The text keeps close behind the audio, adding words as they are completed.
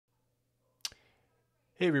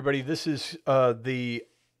Hey everybody, this is the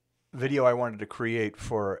video I wanted to create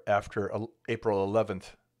for after April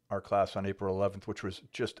 11th, our class on April 11th, which was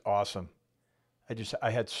just awesome.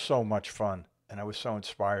 I had so much fun and I was so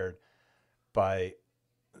inspired by,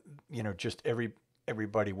 just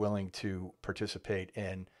everybody willing to participate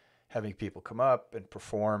and having people come up and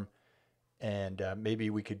perform. And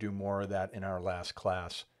maybe we could do more of that in our last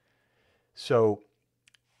class. So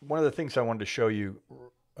one of the things I wanted to show you,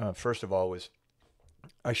 first of all, was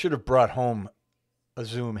I should have brought home a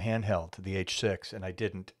Zoom handheld to the H6 and I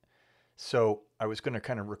didn't. So I was going to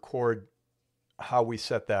kind of record how we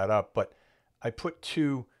set that up, but I put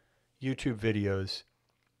two YouTube videos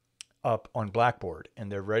up on Blackboard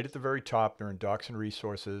and they're right at the very top. They're in Docs and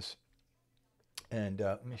Resources. And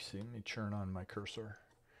let me see, let me turn on my cursor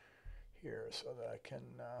here so that I can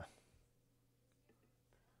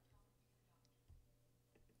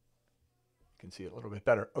see it a little bit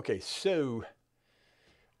better. Okay, so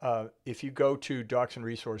if you go to Docs and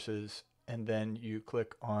Resources and then you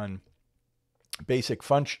click on Basic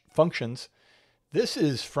Functions, this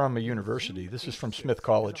is from a university. This is from Smith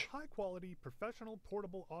College. High-quality professional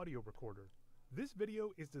portable audio recorder. This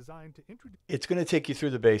video is designed to introduce. It's going to take you through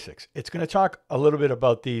the basics. It's going to talk a little bit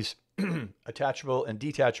about these attachable and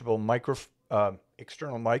detachable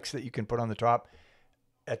external mics that you can put on the top.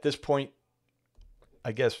 At this point,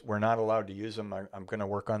 I guess we're not allowed to use them. I'm going to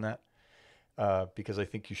work on that. Because I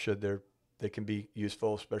think you should. They can be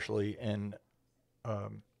useful, especially in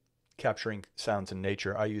capturing sounds in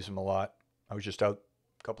nature. I use them a lot. I was just out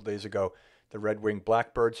a couple days ago. The red-winged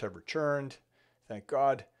blackbirds have returned, thank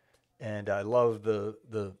God, and I love the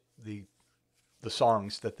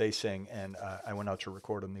songs that they sing. And I went out to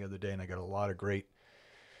record them the other day, and I got a lot of great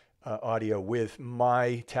audio with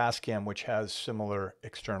my Tascam, which has similar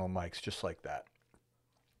external mics, just like that.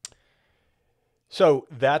 So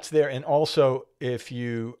that's there. And also, if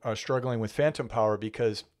you are struggling with phantom power,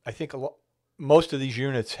 because I think most of these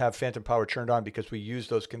units have phantom power turned on because we use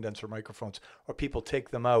those condenser microphones, or people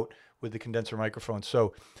take them out with the condenser microphones.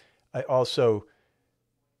 So I also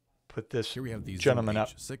put this Here we have the gentleman Zoom up.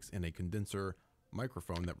 H6 and a condenser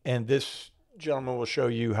microphone that. And this gentleman will show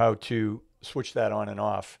you how to switch that on and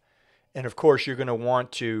off. And of course, you're going to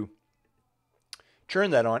want to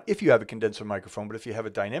turn that on if you have a condenser microphone. But if you have a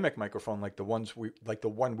dynamic microphone like the one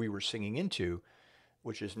we were singing into,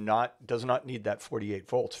 which does not need that 48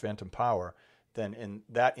 volts phantom power, then in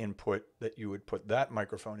that input that you would put that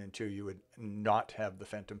microphone into, you would not have the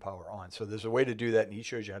phantom power on. So there's a way to do that, and he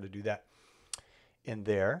shows you how to do that in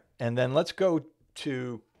there. And then let's go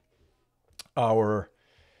to our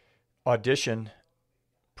Audition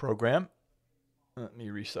program. Let me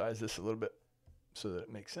resize this a little bit so that it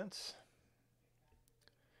makes sense.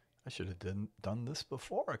 I should have done this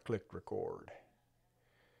before I clicked record.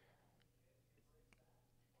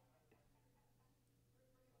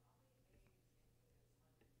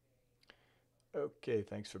 Okay,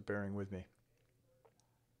 thanks for bearing with me.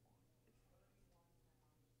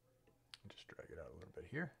 Just drag it out a little bit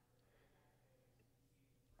here.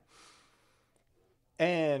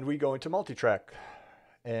 And we go into multi-track.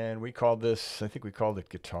 And we called this, I think we called it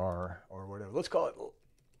guitar or whatever. Let's call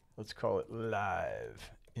it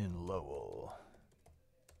live in Lowell.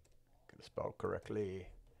 Get it spelled correctly.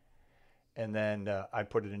 And then I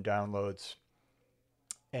put it in downloads.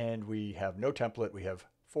 And we have no template. We have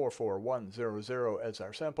 44100 as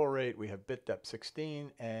our sample rate. We have bit depth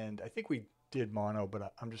 16. And I think we did mono,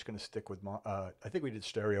 but I'm just going to stick with mono. I think we did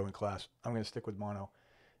stereo in class. I'm going to stick with mono.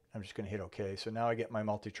 I'm just going to hit OK. So now I get my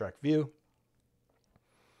multi-track view.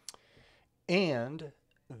 And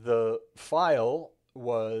the file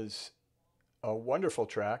was a wonderful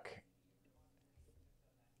track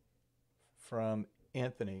from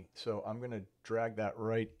Anthony. So I'm going to drag that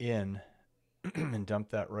right in and dump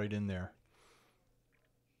that right in there.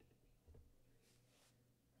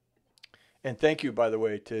 And thank you, by the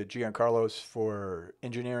way, to Giancarlos for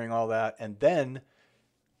engineering all that. And then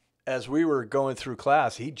as we were going through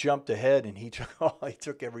class, he jumped ahead and he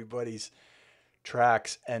took everybody's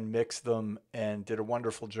tracks and mixed them and did a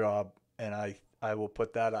wonderful job. And I will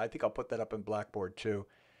put that, I think I'll put that up in Blackboard too.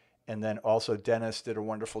 And then also Dennis did a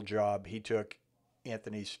wonderful job. He took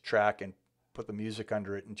Anthony's track and put the music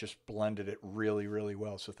under it and just blended it really, really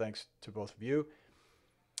well. So thanks to both of you.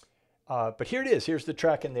 But here it is. Here's the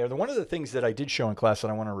track in there. One of the things that I did show in class that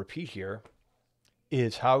I want to repeat here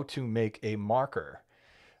is how to make a marker.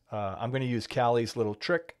 I'm going to use Callie's little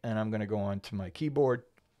trick, and I'm going to go on to my keyboard,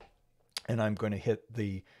 and I'm going to hit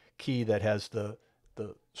the key that has the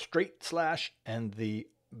straight slash and the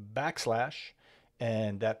backslash,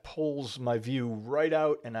 and that pulls my view right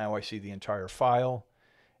out, and now I see the entire file.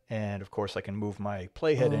 And of course I can move my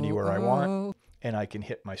playhead anywhere I want, and I can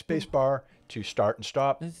hit my space bar to start and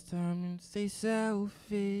stop. Let's turn and stay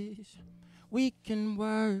selfish. We can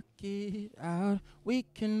work it out. We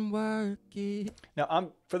can work it.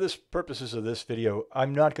 Now, for the purposes of this video,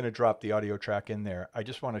 I'm not going to drop the audio track in there. I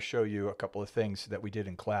just want to show you a couple of things that we did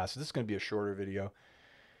in class. This is going to be a shorter video,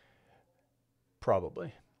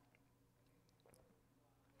 probably.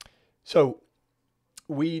 So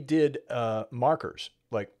we did markers.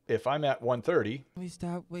 Like if I'm at 1:30, We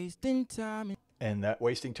stop wasting time. and that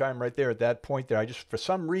wasting time right there at that point there, for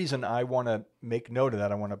some reason, I want to make note of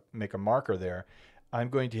that. I want to make a marker there. I'm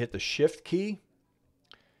going to hit the Shift key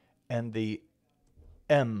and the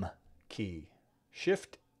M key.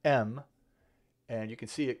 Shift M, and you can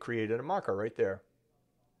see it created a marker right there.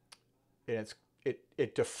 And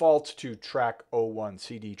it defaults to track 01,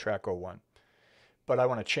 CD track 01. But I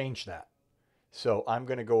want to change that. So I'm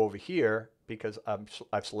going to go over here because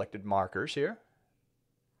I've selected markers here.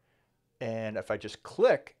 And if I just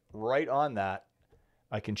click right on that,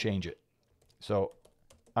 I can change it. So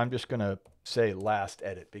I'm just going to say last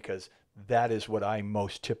edit because that is what I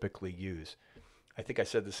most typically use. I think I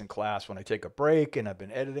said this in class. When I take a break and I've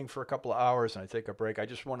been editing for a couple of hours and I take a break, I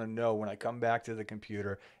just want to know when I come back to the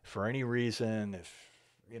computer, for any reason, if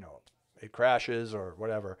it crashes or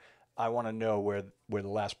whatever, I want to know where the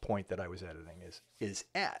last point that I was editing is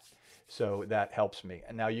at. So that helps me.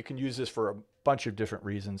 And now you can use this for a bunch of different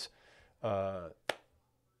reasons. I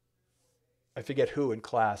forget who in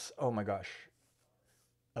class. Oh my gosh.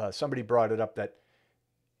 Somebody brought it up that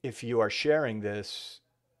if you are sharing this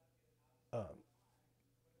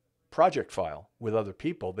project file with other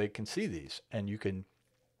people, they can see these, and you can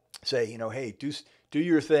say, hey, do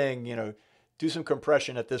your thing, do some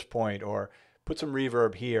compression at this point, or put some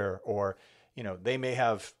reverb here, or they may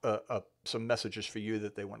have some messages for you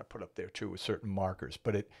that they want to put up there too with certain markers.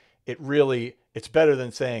 But it's better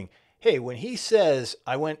than saying, hey, when he says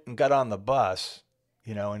I went and got on the bus,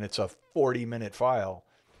 and it's a 40-minute file,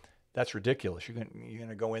 that's ridiculous. You're going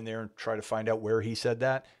to go in there and try to find out where he said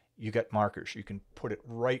that. You got markers. You can put it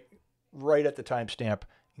right at the timestamp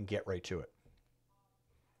and get right to it.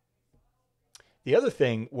 The other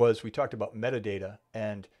thing was we talked about metadata,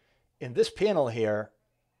 and in this panel here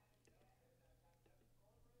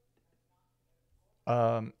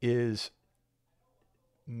is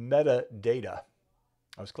metadata.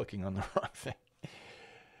 I was clicking on the wrong thing.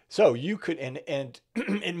 So you could, and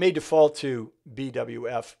it may default to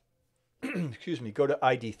BWF, excuse me, go to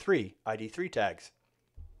ID3 tags.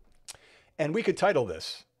 And we could title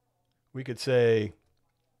this. We could say,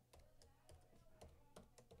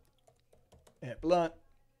 Ant Blunt.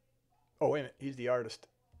 Oh, wait a minute, he's the artist.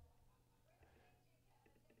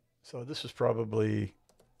 So this is probably,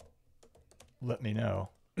 let me know.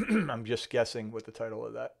 I'm just guessing what the title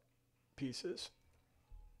of that piece is.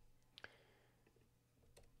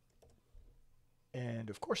 And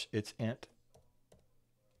of course it's Ant.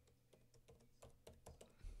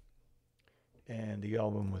 And the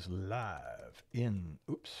album was live in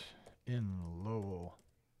Lowell.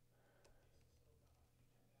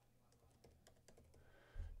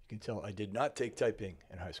 You can tell I did not take typing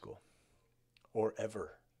in high school or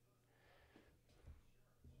ever.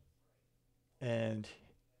 And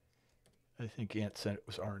I think Ant said it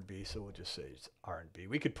was R&B, so we'll just say it's R&B.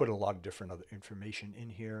 We could put a lot of different other information in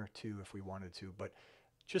here too if we wanted to, but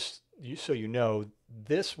just so you know,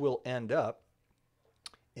 this will end up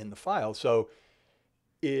in the file. So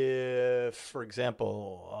if, for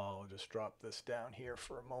example, I'll just drop this down here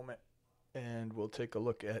for a moment and we'll take a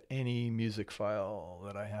look at any music file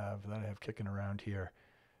that I have kicking around here.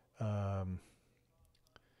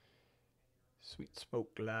 Sweet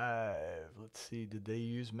Smoke Live. Let's see, did they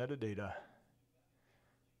use metadata?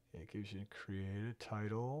 It gives you created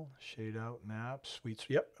title, shade out map,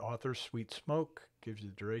 author Sweet Smoke, gives you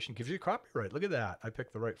the duration, gives you copyright. Look at that. I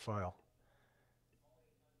picked the right file.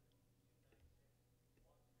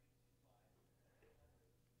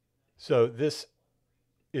 So this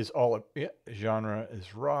is all, genre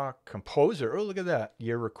is rock, composer. Oh, look at that.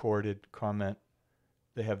 Year recorded, comment.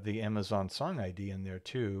 They have the Amazon Song ID in there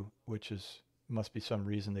too, which must be some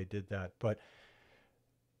reason they did that. But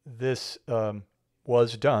this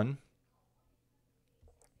was done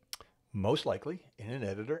most likely in an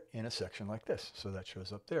editor in a section like this. So that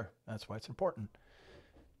shows up there. That's why it's important.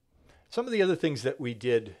 Some of the other things that we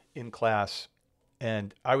did in class,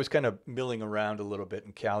 and I was kind of milling around a little bit,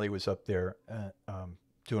 and Callie was up there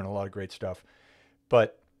doing a lot of great stuff.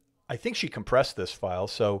 But I think she compressed this file,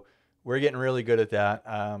 so we're getting really good at that.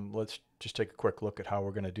 Let's just take a quick look at how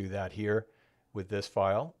we're going to do that here with this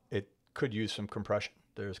file. It could use some compression.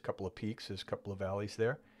 There's a couple of peaks, there's a couple of valleys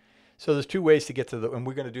there. So there's two ways to get to the, and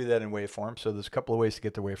we're going to do that in waveform. So there's a couple of ways to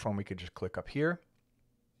get to waveform. We could just click up here,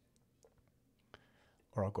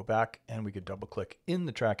 or I'll go back and we could double click in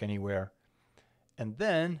the track anywhere. And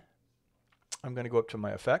then I'm going to go up to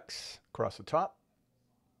my effects across the top.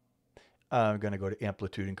 I'm going to go to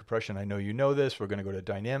amplitude and compression. I know you know this. We're going to go to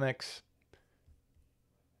dynamics.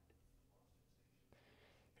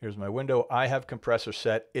 Here's my window. I have compressor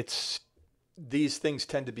set. These things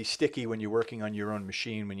tend to be sticky when you're working on your own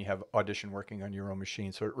machine, when you have Audition working on your own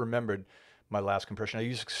machine. So it remembered my last compression. I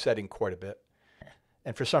use setting quite a bit.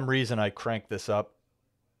 And for some reason, I cranked this up.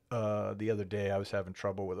 The other day, I was having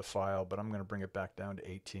trouble with a file, but I'm going to bring it back down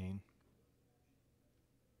to 18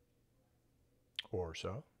 or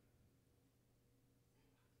so.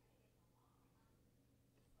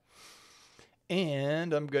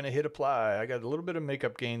 And I'm going to hit apply. I got a little bit of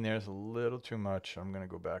makeup gain there. It's a little too much. I'm going to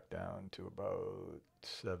go back down to about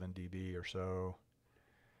 7 dB or so.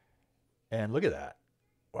 And look at that.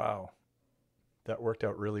 Wow. That worked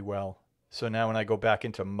out really well. So now when I go back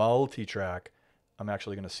into multi-track, I'm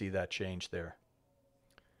actually going to see that change there.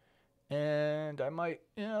 And I might,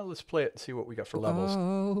 let's play it and see what we got for levels.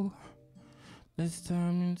 Oh, this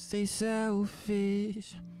time to stay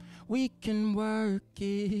selfish. We can work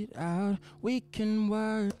it out. We can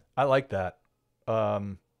work. I like that. I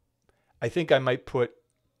think I might put.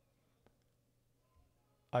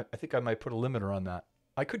 I think I might put a limiter on that.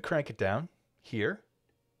 I could crank it down here.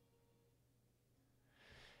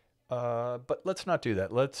 But let's not do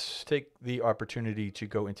that. Let's take the opportunity to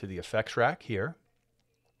go into the effects rack here.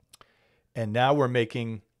 And now we're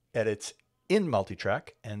making edits in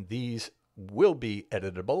multitrack, and these will be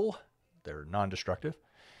editable. They're non-destructive.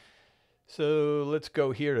 So let's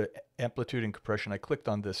go here to amplitude and compression. I clicked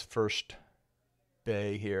on this first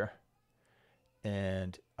bay here,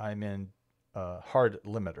 and I'm in hard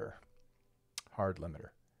limiter.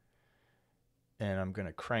 And I'm going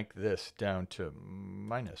to crank this down to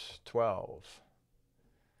 -12.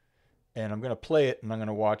 And I'm going to play it, and I'm going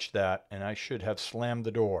to watch that, and I should have slammed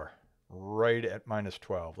the door right at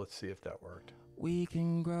 -12. Let's see if that worked. We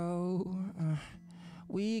can grow.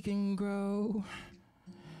 We can grow.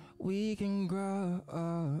 We can grow.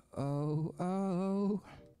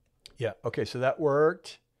 Yeah, okay, so that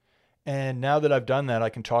worked. And now that I've done that,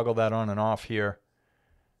 I can toggle that on and off here.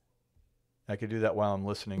 I could do that while I'm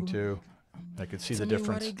listening too. I could see the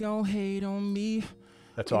difference. They gon' hate on me.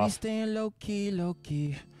 That's off. Staying low key.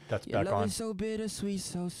 That's Your back love on. is so bittersweet,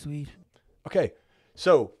 so sweet. Okay,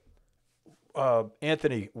 so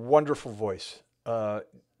Anthony, wonderful voice.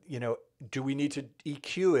 Do we need to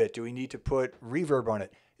EQ it? Do we need to put reverb on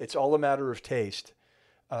it? It's all a matter of taste.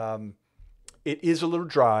 It is a little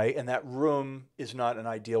dry, and that room is not an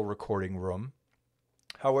ideal recording room.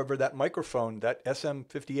 However, that microphone, that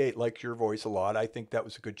SM58, likes your voice a lot. I think that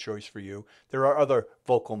was a good choice for you. There are other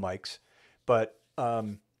vocal mics, but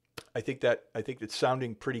I think it's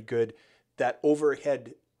sounding pretty good. That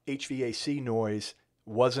overhead HVAC noise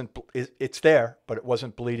it's there, but it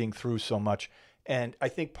wasn't bleeding through so much. And I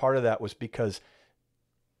think part of that was because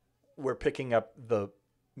we're picking up the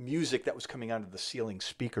music that was coming out of the ceiling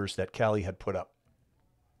speakers that Callie had put up.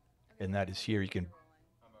 And that is here. You can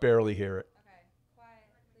barely hear it. Okay, quiet,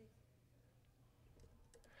 please.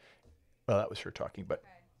 Well, that was her talking, but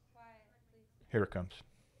Okay, quiet, please. here it comes.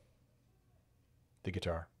 The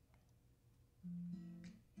guitar.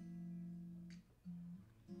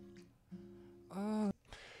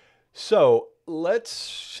 So let's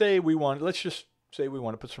just say we want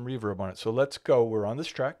to put some reverb on it. So let's go. We're on this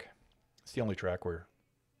track. It's the only track we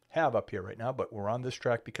have up here right now, but we're on this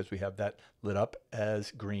track because we have that lit up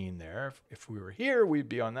as green there. If we were here, we'd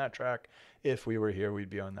be on that track. If we were here, we'd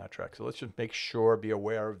be on that track. So let's just make sure, be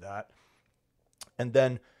aware of that. And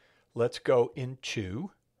then let's go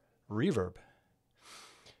into reverb.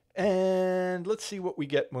 And let's see what we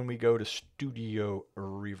get when we go to Studio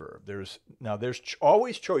Reverb. There's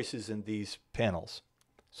always choices in these panels.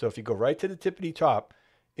 So if you go right to the tippity top,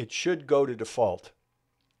 it should go to default.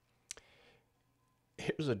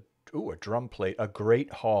 Here's a drum plate, a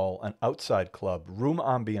great hall, an outside club, room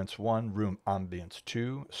ambience 1, room ambience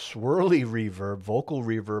 2, swirly reverb, vocal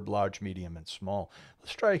reverb, large, medium, and small.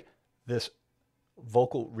 Let's try this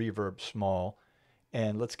vocal reverb small,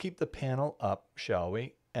 and let's keep the panel up, shall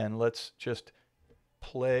we? And let's just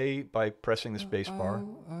play by pressing the space bar.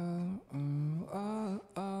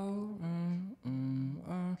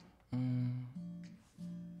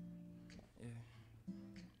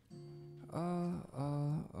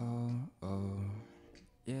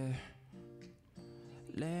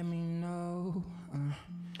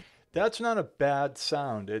 That's not a bad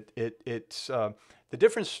sound. It's the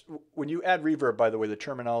difference when you add reverb. By the way, the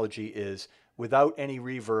terminology is without any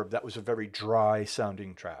reverb. That was a very dry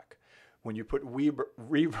sounding track. When you put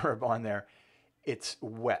reverb on there, it's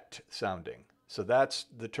wet sounding. So that's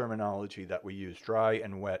the terminology that we use: dry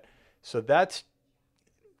and wet. So that's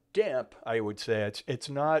damp, I would say. It's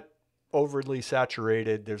not overly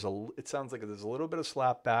saturated. It sounds like there's a little bit of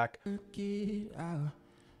slap back. Work it out.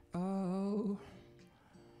 Oh,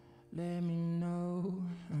 let me know.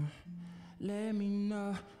 Let me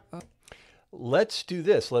know. Let's do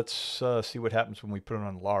this. Let's see what happens when we put it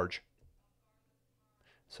on large.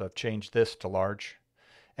 So I've changed this to large.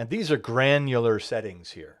 And these are granular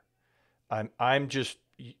settings here.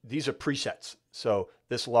 These are presets. So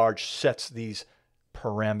this large sets these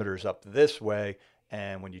parameters up this way.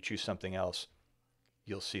 And when you choose something else,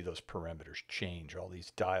 you'll see those parameters change. All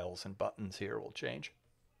these dials and buttons here will change.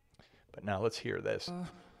 But now let's hear this.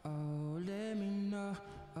 Oh, let me know.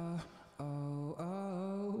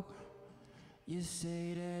 Oh. You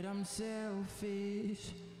say that I'm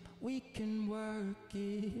selfish. We can work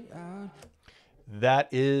it out. That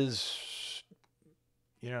is,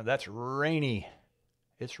 that's rainy.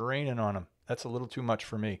 It's raining on them. That's a little too much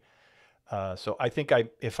for me. So I think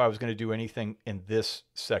if I was going to do anything in this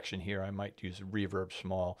section here, I might use reverb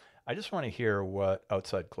small. I just want to hear what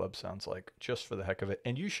Outside Club sounds like, just for the heck of it.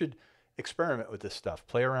 And you should experiment with this stuff.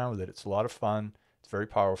 Play around with it. It's a lot of fun. It's very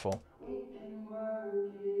powerful.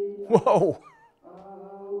 Whoa!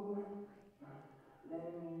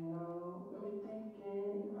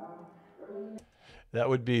 That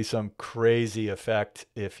would be some crazy effect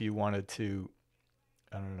if you wanted to,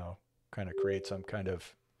 I don't know, kind of create some kind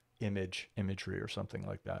of imagery or something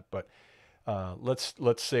like that. But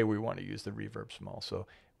let's say we want to use the reverb small. So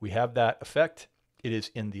we have that effect. It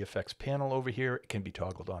is in the effects panel over here. It can be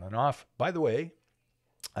toggled on and off. By the way,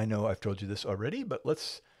 I know I've told you this already, but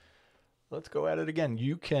let's go at it again.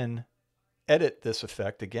 You can edit this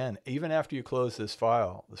effect again, even after you close this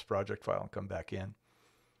file, this project file, and come back in.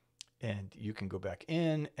 And you can go back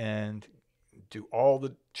in and do all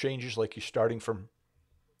the changes like you're starting from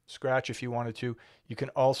scratch if you wanted to. You can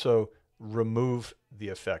also remove the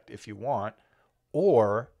effect if you want,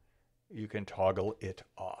 or you can toggle it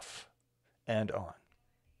off and on,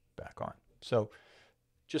 back on. So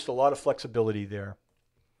just a lot of flexibility there.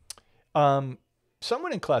 Someone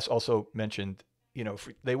in class also mentioned, if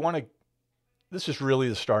they want to, this is really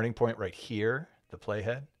the starting point right here, the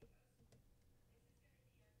playhead.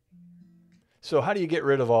 So how do you get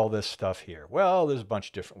rid of all this stuff here? Well, there's a bunch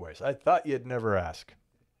of different ways. I thought you'd never ask.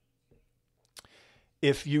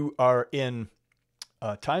 If you are in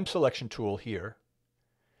a time selection tool here,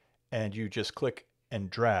 and you just click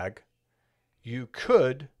and drag, you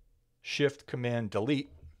could Shift Command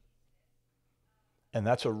Delete, and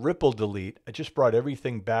that's a ripple delete. I just brought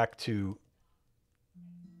everything back to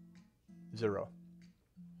 0.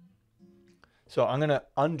 So I'm going to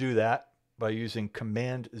undo that by using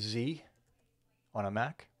Command Z on a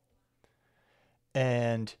Mac.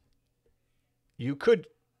 And you could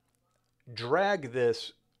drag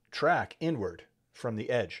this track inward from the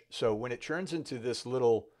edge. So when it turns into this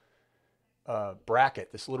little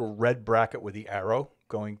bracket, this little red bracket with the arrow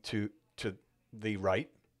going to the right,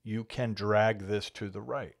 you can drag this to the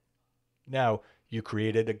right. Now, you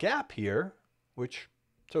created a gap here, which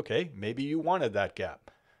it's okay. Maybe you wanted that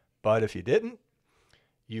gap. But if you didn't,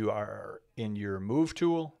 you are in your Move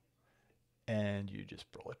tool, and you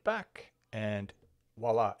just pull it back, and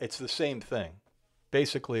voila, it's the same thing.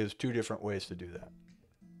 Basically, there's two different ways to do that.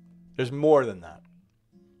 There's more than that.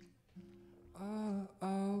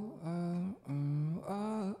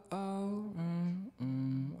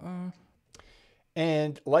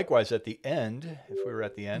 And likewise, at the end, if we were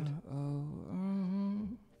at the end,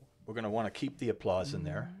 we're going to want to keep the applause in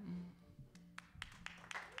there.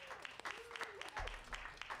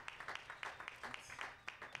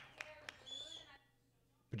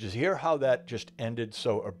 But just hear how that just ended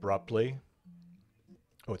so abruptly.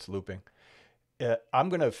 Oh, it's looping. I'm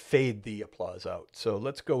going to fade the applause out. So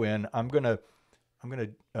let's go in. I'm going to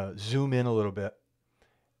zoom in a little bit,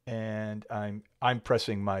 and I'm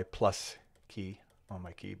pressing my plus key on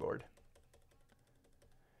my keyboard.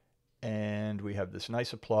 And we have this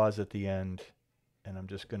nice applause at the end, and I'm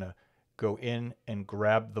just going to go in and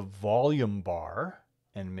grab the volume bar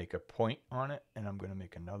and make a point on it, and I'm going to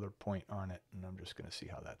make another point on it, and I'm just going to see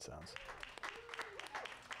how that sounds.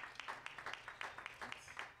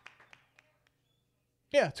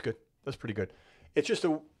 Yeah, it's good. That's pretty good. It just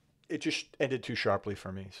ended too sharply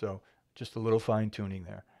for me, so just a little fine tuning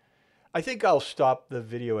there. I think I'll stop the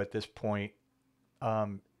video at this point.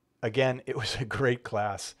 Again, it was a great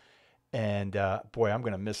class, And boy, I'm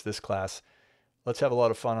going to miss this class. Let's have a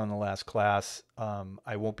lot of fun on the last class.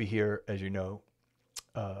 I won't be here, as you know,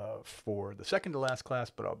 for the second to last class,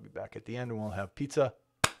 but I'll be back at the end and we'll have pizza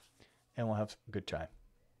and we'll have a good time.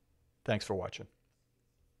 Thanks for watching.